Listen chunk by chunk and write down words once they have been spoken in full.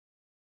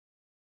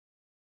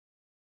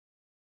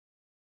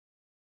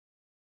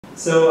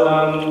So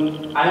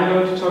I'm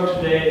going to talk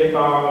today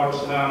about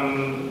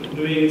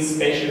doing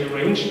spatial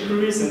range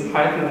queries in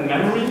Python and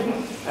memory.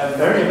 A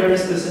very, very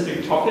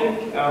specific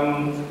topic.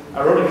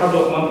 I wrote a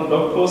couple of monthly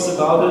blog posts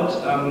about it,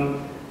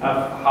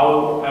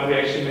 how we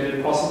actually made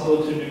it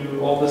possible to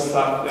do all this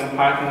stuff in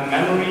Python and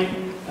memory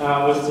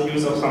with the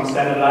use of some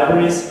standard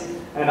libraries.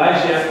 And I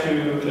actually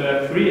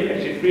have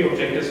three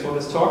objectives for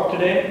this talk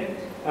today.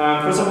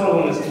 First of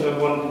all, I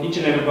want each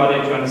and everybody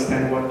to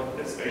understand what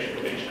a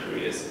spatial range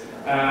query is.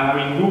 I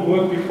mean, who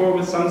worked before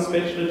with some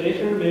spatial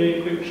data? Maybe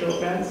a quick show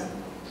of hands.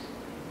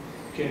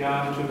 Okay,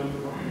 now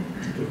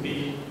to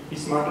be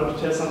smart or to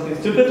tell something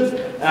stupid.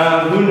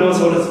 Who knows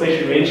what a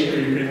spatial range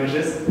query pretty much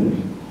is?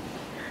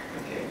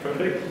 Okay,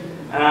 perfect.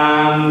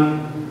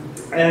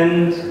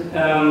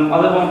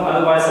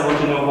 Otherwise, I want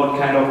to know what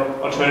kind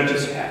of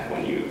alternatives you have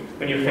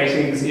when you're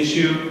facing this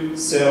issue.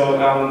 So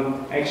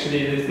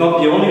actually, it's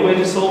not the only way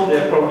to solve.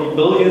 There are probably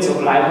billions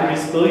of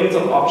libraries, billions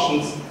of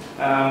options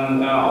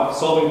of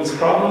solving this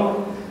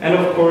problem. And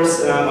of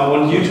course, I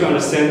want you to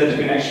understand that you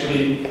can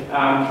actually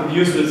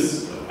produce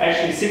this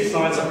actually 6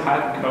 lines of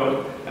Python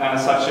code,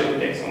 such an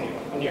index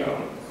on your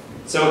own.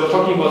 So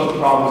talking about the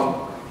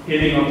problem,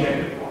 hitting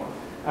objective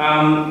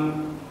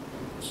one.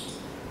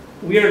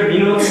 We are at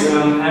Linux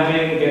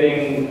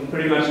getting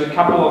pretty much a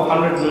couple of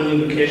 100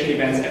 million location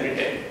events every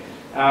day.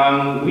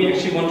 We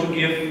actually want to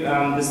give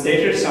this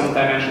data some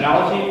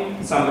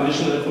dimensionality, some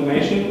additional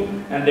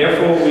information, and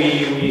therefore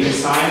we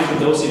assign to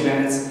those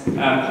events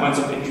points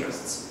of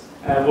interests.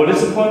 What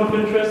is a point of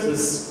interest?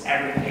 Is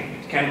everything.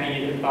 It can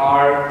be a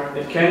bar,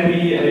 it can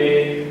be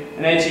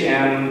an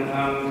ATM,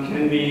 it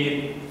can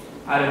be,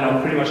 I don't know,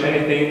 pretty much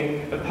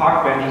anything. A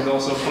park bench is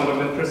also a point of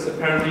interest,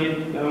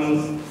 apparently.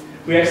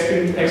 We're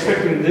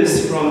expecting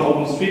this from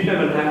OpenStreetMap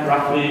and have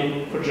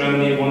roughly, for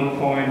Germany,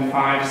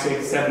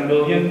 1.567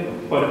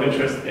 million point of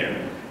interest there.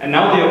 And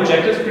now the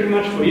objectives pretty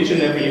much for each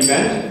and every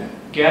event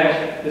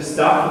get the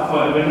stuff, the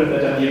point of interest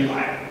that are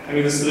nearby. I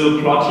mean, this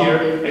little plot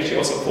here, actually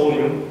also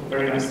Folium,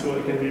 very nice tool,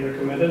 I can really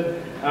recommend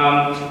it,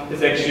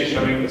 is actually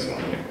showing this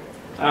one here.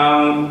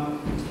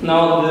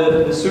 Now,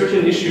 the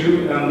certain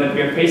issue that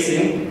we are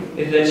facing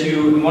is that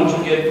you want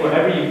to get for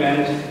every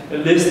event a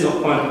list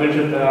of point of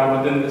interest that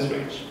are within this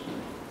range.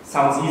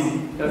 Sounds easy,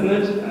 doesn't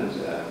it? And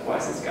why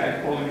is this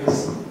guy holding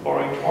this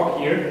boring talk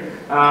here?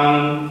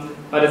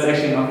 But it's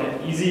actually not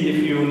that easy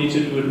if you need to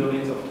do it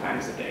millions of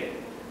times a day.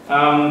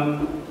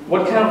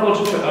 What kind of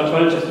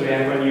alternatives do we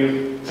have when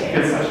you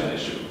tackle such an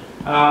issue?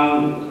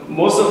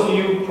 Most of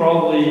you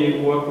probably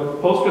work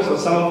with Postgres, or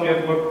some of you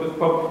have worked with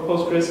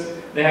Postgres.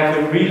 They have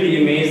a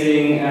really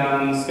amazing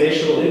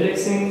spatial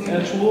indexing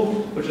tool,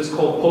 which is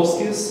called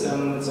Postgres.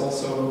 It's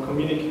also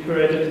community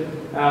curated.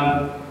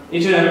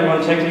 Each and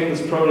everyone technically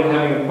is probably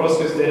having a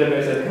Postgres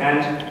database at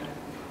hand.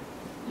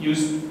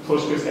 Use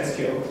Postgres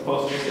SQL,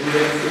 Postgres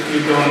index if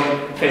you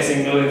don't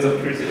facing millions of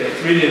queries a day.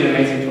 It's really an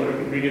amazing tool. I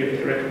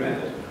really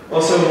recommend it.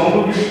 Also,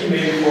 MongoDB,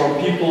 maybe for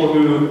people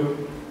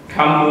who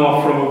come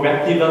more from a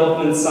web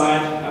development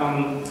side,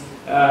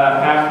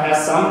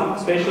 has some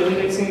spatial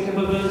indexing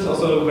capabilities.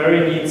 Also,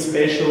 very neat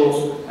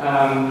spatial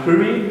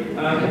query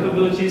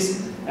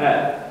capabilities.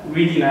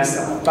 Really nice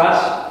stuff.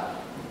 But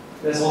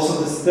there's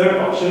also this third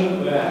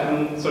option,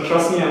 so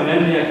trust me, I'm an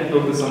engineer, I can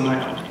build this on my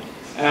own.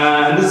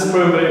 And this is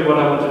probably what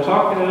I want to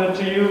talk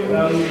to you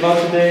about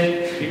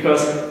today,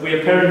 because we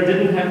apparently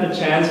didn't have the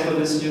chance for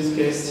this use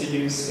case to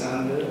use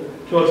the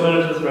two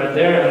alternatives right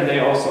there, and they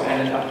also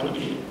ended up to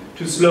be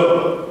too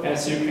slow,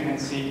 as you can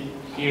see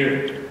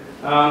here.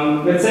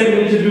 Let's say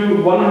we need to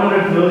do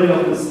 100 million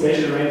of this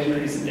spatial range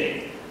queries a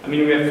day. I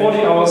mean, we have 40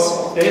 hours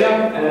of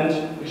data,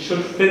 and we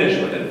should finish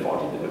within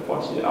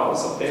 40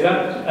 hours of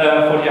data,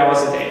 40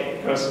 hours a day,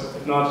 because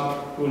if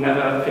not, we'll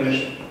never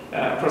finish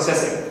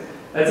processing.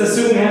 Let's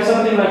assume we have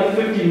something like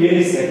 50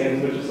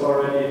 milliseconds, which is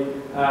already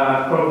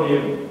probably a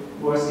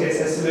worst case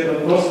estimate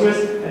on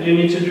Postgres, and you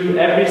need to do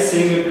every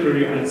single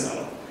query on its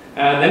own.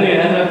 Then you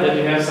end up that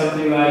you have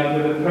something like,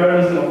 with a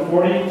parameter of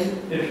 40,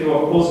 if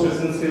your Postgres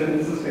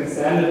instance can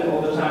stand it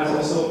all the time, is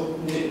also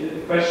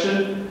a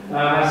question,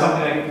 have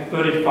something like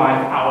 35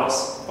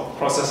 hours of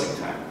processing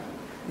time.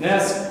 And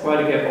that's quite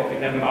a gap of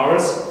 11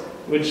 hours,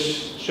 which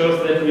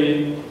shows that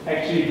we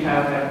actually kind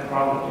of have a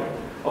problem here.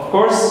 Of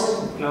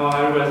course, now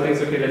everybody thinks,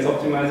 okay, let's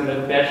optimize it,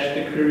 let's batch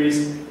the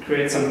queries,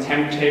 create some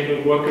temp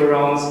table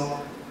workarounds.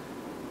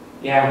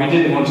 Yeah, we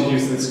didn't want to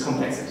use this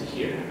complexity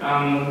here,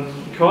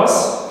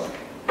 because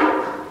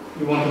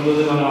we want to build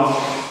it on our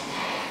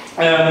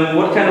own.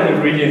 What kind of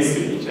ingredients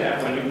do you need to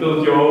have when you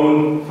build your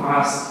own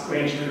fast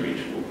range query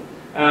tool?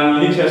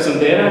 You need to have some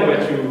data where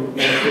to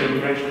make the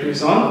range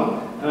queries on.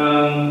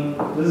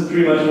 This is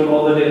pretty much what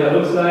all the data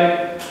looks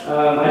like.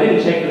 I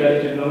didn't check the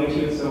latitude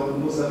longitude, so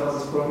most of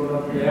us is probably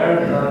not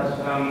there, but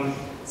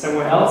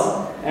somewhere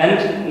else.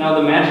 And now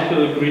the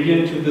magical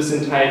ingredient to this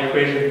entire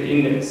equation is the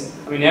index.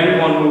 I mean,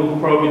 everyone who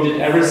probably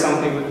did ever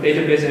something with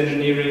database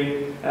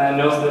engineering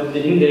knows that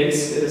the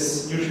index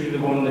is usually the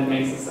one that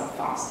makes the stuff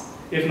fast,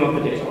 if not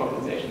the data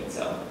organization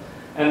itself.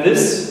 And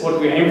this, what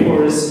we aim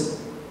for,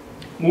 is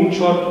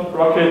moonshot,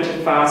 rocket,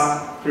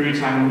 fast query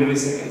time,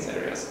 milliseconds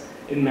areas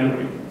in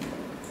memory.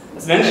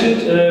 As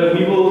mentioned,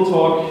 we will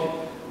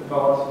talk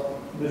about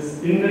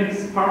this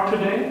index part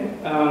today.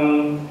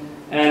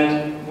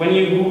 And when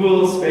you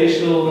Google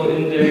spatial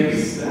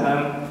index,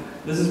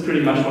 this is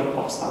pretty much what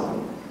pops up.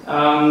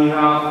 You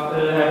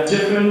have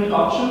different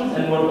options,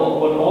 and what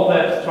all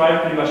that try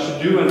pretty much to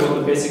do, and what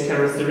the basic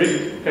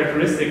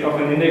characteristic of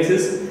an index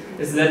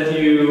is that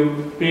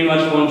you pretty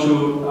much want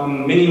to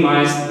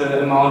minimize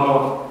the amount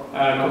of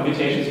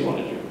computations you want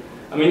to do.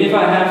 I mean, if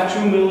I have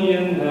 2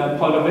 million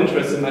point of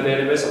interest in my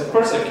database, of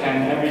course I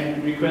can every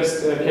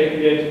request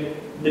calculate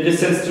the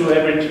distance to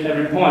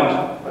every point,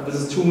 but this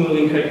is 2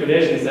 million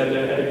calculations at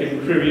a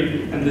given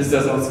query, and this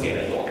does not scale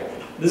at all.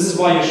 This is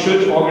why you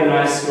should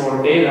organize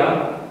your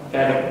data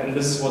better, and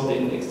this is what the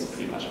index is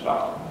pretty much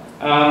about.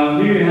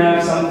 Here you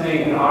have something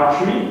in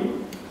rtree.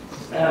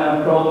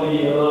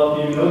 Probably a lot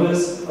of you know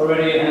this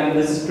already, and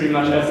this is pretty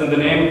much, as in the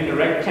name, a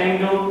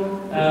rectangle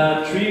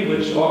tree,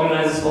 which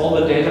organizes all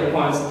the data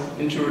points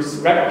into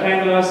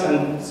rectangles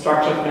and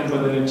structures them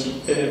within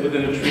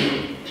a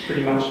tree,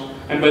 pretty much.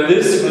 And by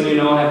this, when you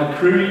now have a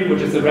query,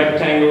 which is a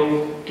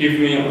rectangle,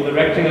 the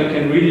rectangle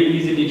can really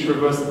easily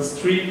traverse this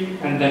tree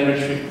and then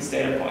retrieve its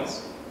data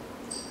points.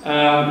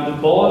 The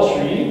ball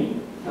tree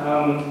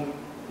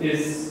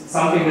is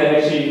something that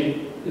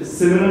actually is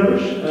similar,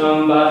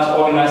 but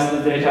organizes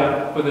the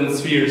data within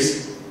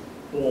spheres,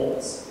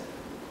 balls,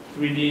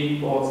 3D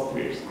balls,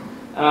 spheres.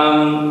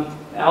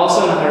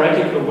 Also in a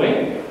hierarchical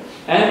way.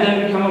 And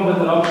then we come up with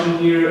an option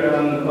here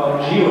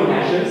about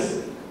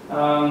geohashes.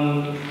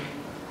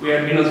 We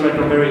at Venus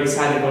Retro are very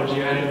excited about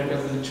geohashes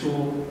because it's a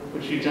tool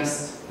which we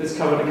just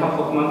discovered a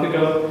couple of months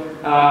ago.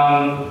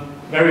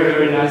 Very,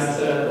 very nice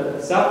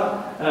stuff.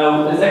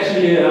 It's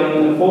actually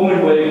a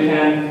format where you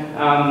can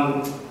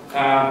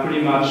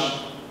pretty much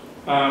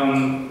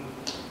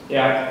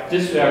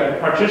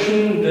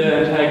partition the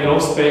entire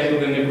globe space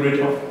within a grid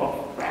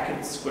of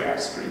bracket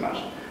squares, pretty much.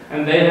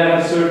 And they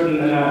have a certain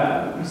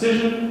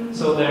precision,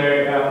 so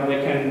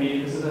they can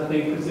be, this is I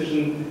think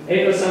precision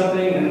 8 or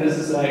something, and this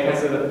is like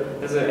has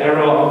an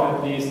error of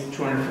at least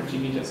 250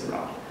 meters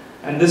around.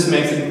 And this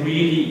makes it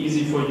really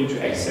easy for you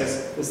to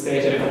access this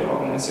data and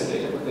organize your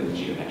data within the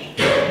geohash.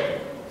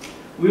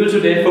 We will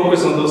today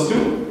focus on those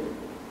two,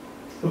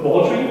 the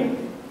ball tree,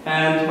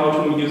 and how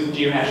to use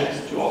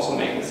geohashes to also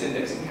make this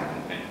indexing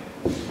happen.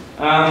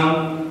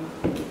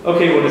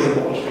 Okay, what is a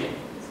ball tree?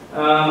 I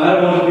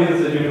don't want to do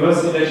this at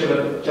university lecture,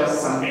 but just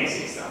some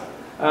basic stuff.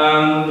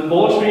 The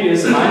ball tree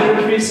is a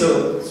binary tree,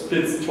 so it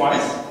splits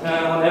twice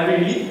on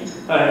every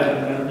leaf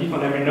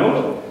on every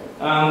node.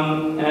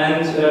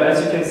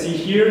 As you can see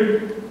here,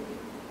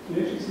 do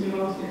you actually see the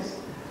mouse? Yes.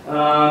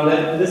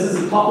 That this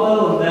is the top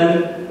level, and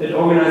then it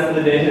organizes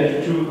the data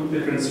into 2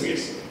 different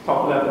spheres,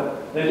 top level.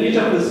 Then each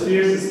of the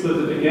spheres is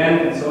split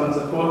again, and so on and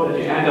so forth, that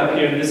you end up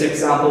here in this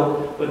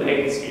example with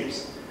 8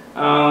 spheres.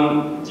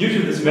 Due to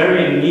this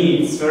very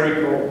neat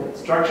spherical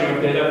structuring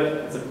of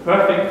data, it's a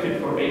perfect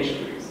fit for H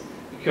queries.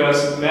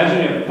 Because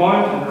imagine you have a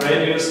point and a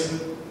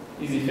radius,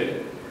 easy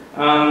fit.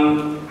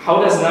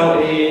 How does now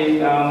a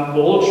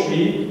ball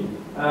tree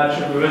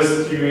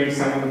traverse during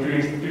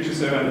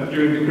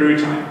the query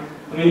time?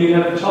 I mean, you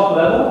have the top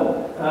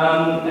level,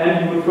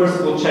 and you would first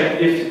of all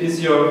check if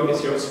is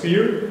your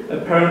sphere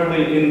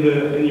apparently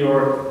in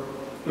your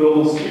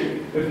global sphere.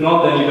 If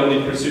not, then you don't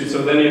need pursuit.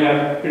 So then you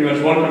have pretty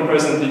much one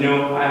comparison, you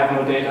know I have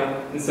no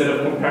data, instead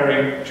of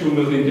comparing 2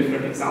 million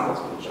different examples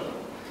with each other.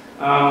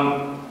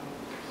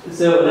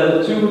 So then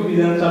the 2 would be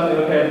then something,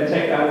 okay, I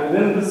detect I'm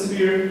within the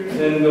sphere,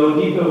 then go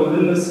deeper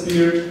within the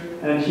sphere,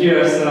 and here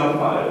I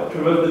now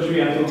traverse the tree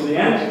until the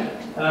end,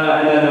 and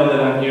I know that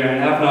I'm here.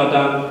 And I have now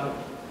done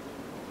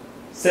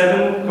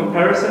 7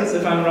 comparisons,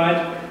 if I'm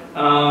right,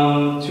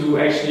 to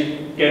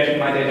actually get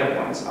my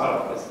data points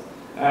out of this.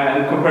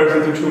 In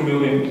comparison to 2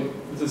 million,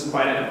 this is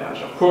quite an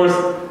advantage. Of course,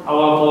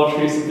 our ball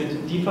tree is a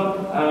bit deeper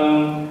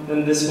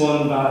than this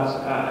one, but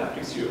it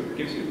gives you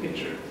a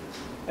picture.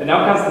 And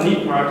now comes the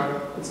neat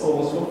part, it's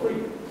almost for free.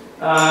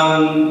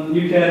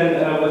 You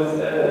can,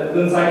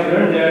 with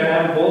sklearn, there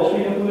have a ball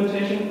tree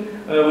implementation,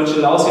 which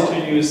allows you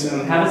to use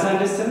Hamilton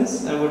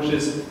distance, which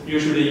is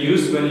usually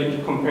used when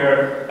you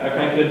compare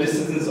calculate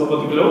distances over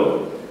the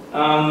globe.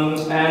 And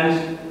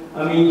I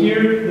mean,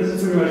 here, this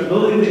is pretty much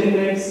building the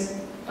index,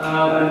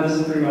 and this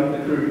is pretty much the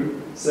query.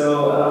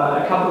 So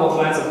a couple of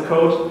lines of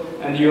code,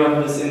 and you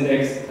have this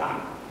index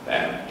done.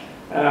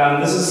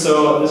 This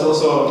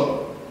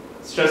also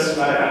stresses.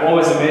 I'm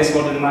always amazed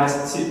what a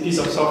nice piece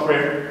of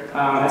software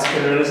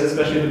sklearn is,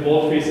 especially the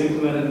ball tree is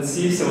implemented in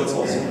C, so it's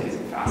also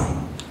amazing fast.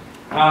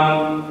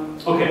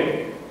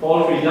 Okay,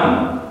 ball tree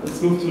done.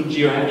 Let's move to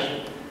geohash.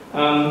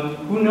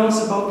 Who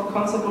knows about the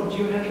concept of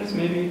geohashes?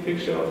 Maybe a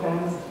picture of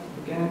hands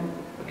again.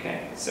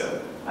 Okay,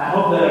 so I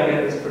hope that I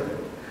get this perfect.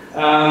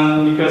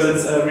 Because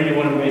it's really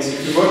one of the ways.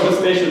 If you work with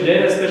spatial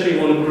data, especially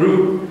you want to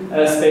group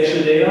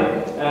spatial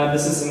data,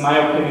 this is, in my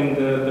opinion,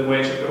 the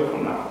way to go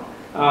from now.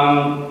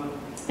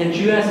 And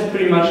geohash is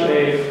pretty much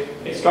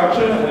a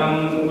structure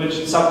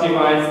which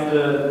subdivides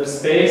the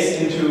space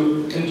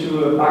into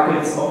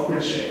buckets of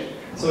grid shape.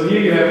 So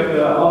here you have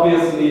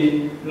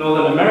obviously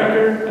Northern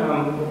America,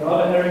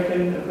 without a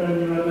hurricane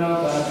apparently right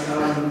now, but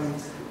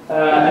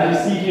and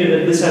you see here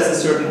that this has a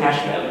certain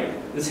hash value.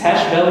 This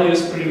hash value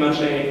is pretty much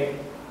a,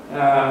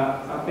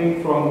 I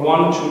think from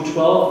 1 to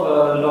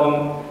 12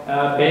 long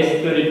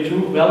base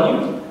 32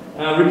 value,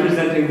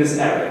 representing this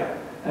area.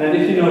 And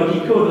if you know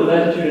decode the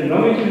latitude and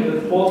longitude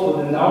that falls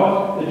within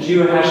now, the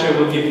geohasher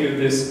will give you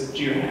this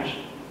geohash.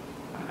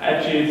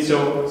 Actually,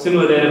 so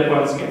similar data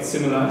points get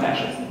similar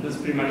hashes. This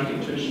is pretty much the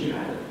intuition you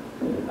have.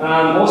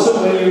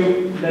 Also, when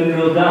you then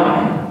drill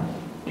down,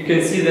 you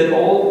can see that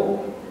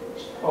all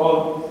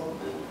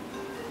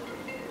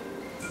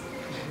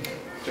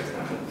just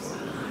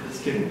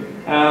kidding.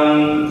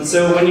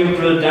 So when you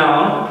drill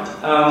down,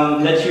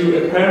 that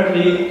you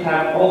apparently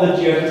have all the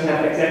geohashes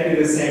have exactly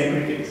the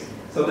same prefix.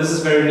 So this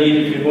is very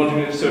neat if you want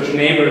to search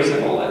neighbors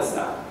and all that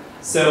stuff.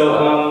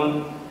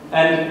 So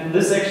and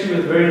this actually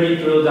with very neat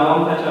drill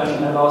down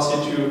pattern allows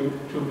you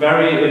to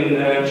vary in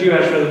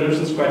geohash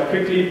resolutions quite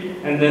quickly,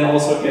 and then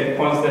also get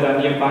points that are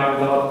nearby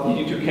without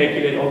needing to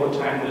calculate all the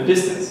time the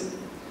distance.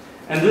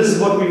 And this is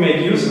what we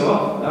make use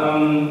of.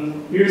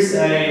 Here's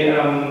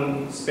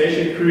a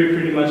spatial query,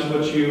 pretty much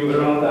what you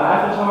around the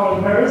Eiffel Tower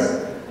in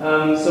Paris.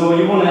 So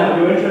you want to have,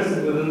 you're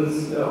interested within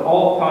this,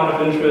 all part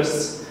of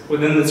interests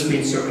within this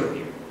green circle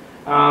here.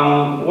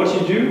 What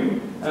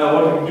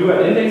we do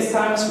at index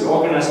times, we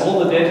organize all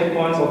the data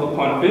points, all the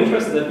point of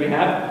interest that we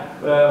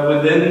have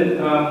within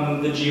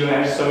the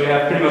geohash. So we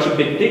have pretty much a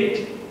big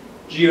dict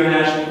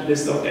geohash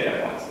list of data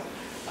points.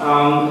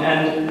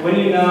 And when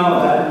you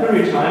now at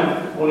query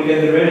time want to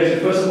get the radius, you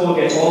first of all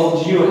get all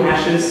the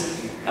geohashes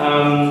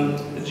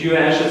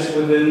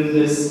within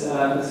this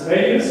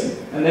radius,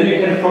 and then you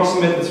can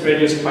approximate this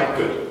radius quite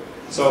good.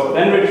 So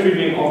then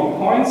retrieving all the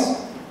points,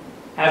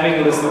 having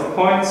a list of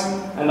points,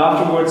 and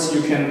afterwards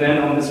you can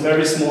then on this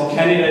very small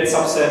candidate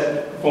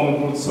subset perform a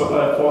brute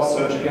force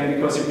search again,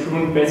 because you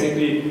prune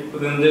basically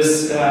within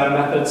this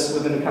methods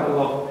within a couple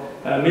of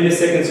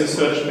milliseconds your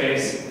search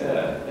space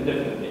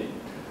indefinitely.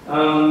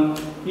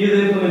 Here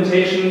the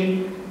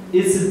implementation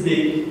is a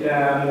bit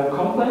more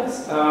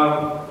complex.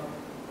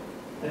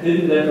 I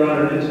didn't let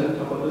run an internet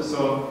top of this,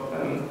 so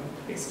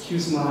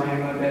excuse my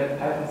bad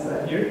Python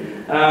side here.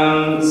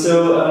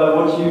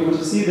 What you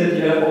see that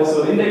you have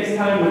also index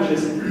time, which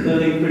is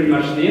building pretty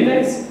much the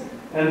index,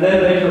 and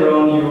then later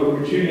on you're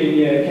retrieving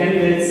a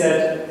candidate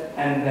set,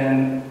 and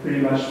then pretty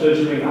much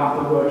filtering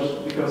afterwards,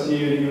 because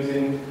here you're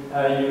using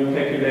you're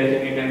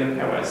calculating again the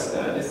pairwise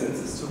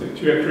distances to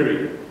your query.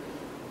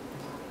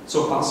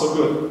 So far, so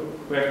good.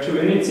 We have two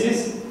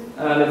indices.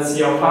 Let's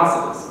see how fast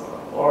it is,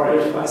 or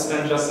if I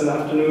spend just an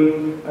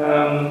afternoon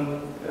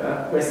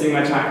wasting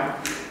my time.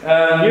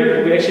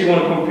 Here we actually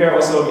want to compare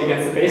also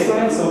against the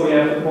baseline. So we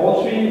have the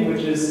ball tree,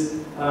 which is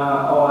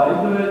our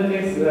implemented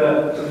index,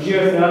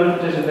 geohash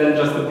interpretation, and then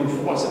just the brute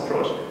force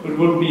approach, which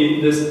would be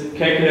this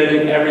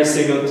calculating every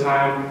single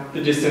time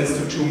the distance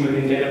to 2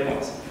 million data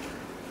points.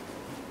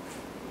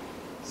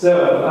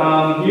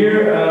 So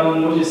here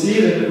what you see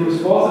is that the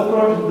brute force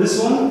approach, this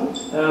one,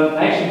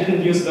 I actually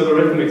didn't use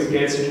logarithmic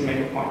scales to make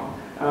a point.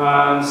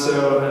 So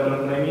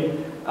don't blame me.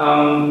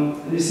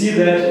 You see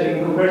that in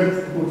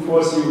comparison to brute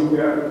force, we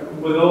are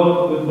with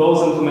both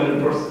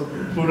implemented processes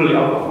totally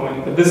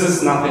outperforming. But this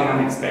is nothing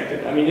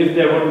unexpected. I mean, if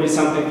there would be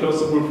something close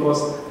to brute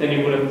force, then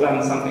you would have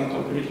done something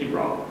completely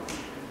wrong.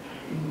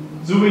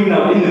 Zooming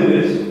now in a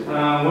bit,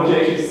 what you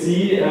actually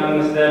see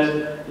is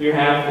that you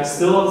have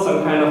still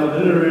some kind of a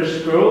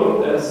linearish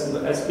growth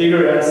as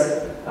bigger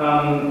as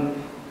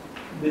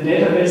the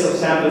database of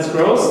samples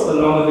grows, the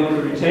longer the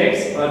query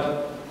takes.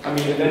 But I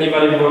mean, if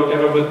anybody worked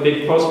ever with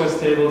big Postgres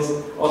tables,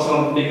 also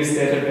on the biggest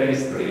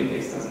database, the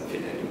index doesn't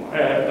fit anymore,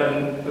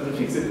 doesn't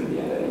fix it in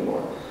the end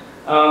anymore.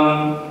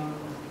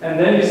 And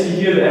then you see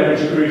here the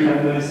average query time,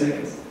 30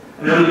 seconds.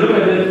 And when you look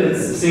at it,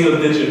 it's single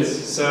digits.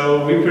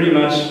 So we pretty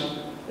much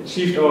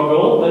achieved our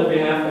goal that we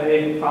have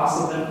a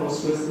faster than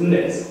Postgres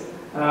index,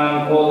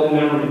 all in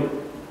memory.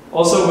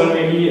 Also, when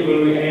we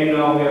aim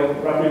now, we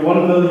have roughly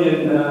 1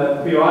 million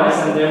POIs,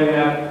 and then we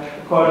have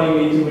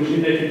accordingly to which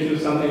index we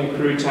choose something in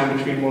query time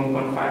between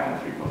 1.5 and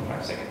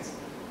 3.5 seconds.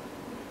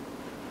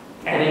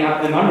 Adding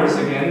up the numbers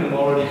again, I'm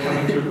already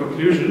coming to a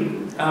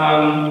conclusion.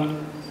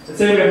 Let's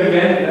say we have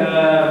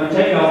again, we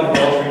take out the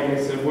ball tree,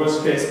 it's the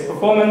worst case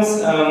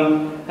performance,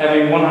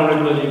 having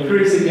 100 million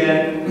queries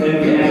again,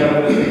 then we end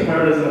up with a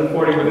parallelism of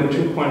 40 within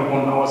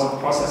 2.1 hours of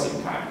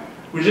processing time,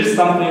 which is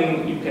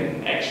something you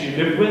can actually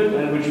live with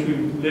and which we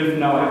live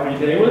now every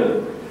day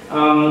with.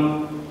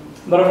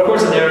 But of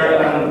course there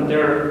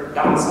are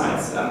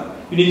downsides.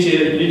 You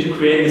need to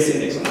create this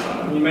index on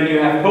time. I mean, when you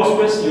have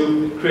Postgres,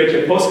 you create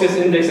your Postgres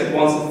index at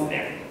once, it's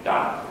there,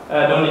 done.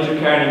 Don't need to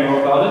care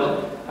anymore about it.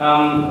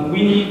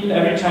 We need,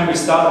 every time we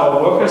start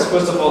our workers,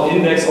 first of all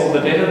index all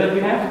the data that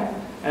we have,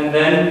 and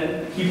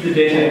then keep the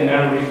data in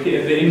memory,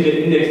 the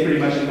index pretty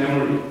much in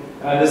memory.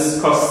 This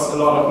costs a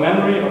lot of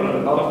memory, or not a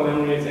lot of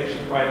memory, it's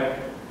actually quite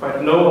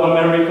low on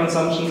memory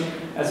consumption,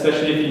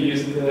 especially if you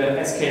use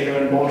the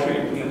sklearn ball tree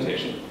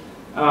implementation.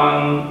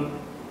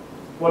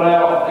 what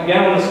I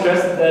again want to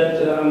stress is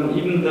that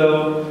even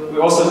though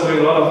we're also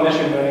doing a lot of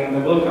machine learning, and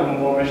there will come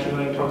more machine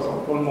learning talks, or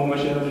one more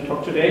machine learning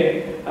talk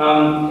today,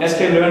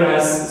 sklearn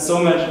has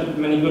so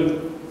many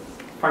good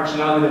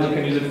functionality that you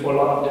can use it for a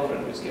lot of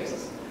different use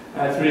cases.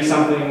 It's really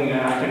something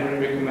I can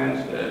really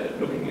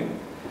recommend looking in.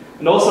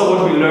 And also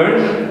what we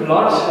learned a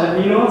lot at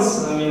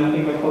Linux, I mean, I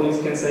think my colleagues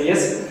can say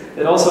yes,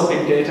 that also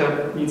big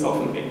data means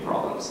often big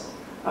problems.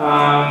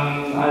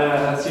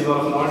 I see a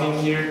lot of learning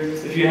here.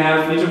 If you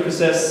need to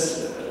process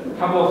a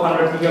couple of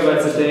 100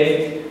 gigabytes a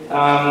day,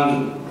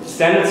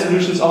 standard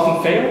solutions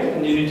often fail,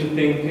 and you need to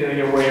think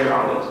your way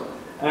around it.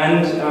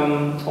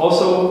 And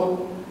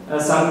also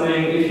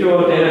something, if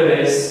your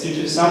database, due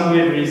to some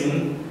weird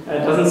reason,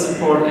 doesn't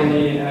support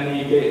any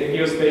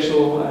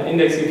geospatial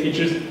indexing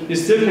features, you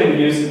still can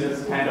use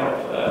this kind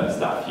of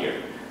stuff here.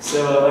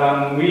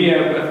 So we,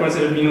 for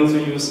instance, at Linux,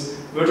 we use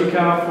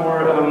Vertica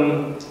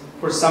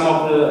for some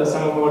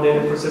of our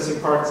data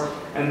processing parts,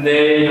 and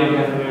they don't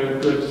have a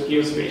good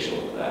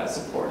geospatial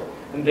support,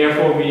 and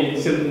therefore we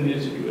still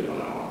need to do it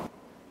on our own.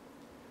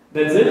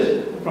 That's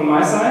it from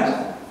my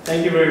side.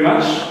 Thank you very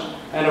much,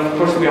 and of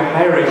course we are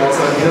hiring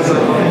also.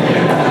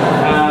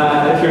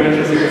 If you're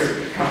interested.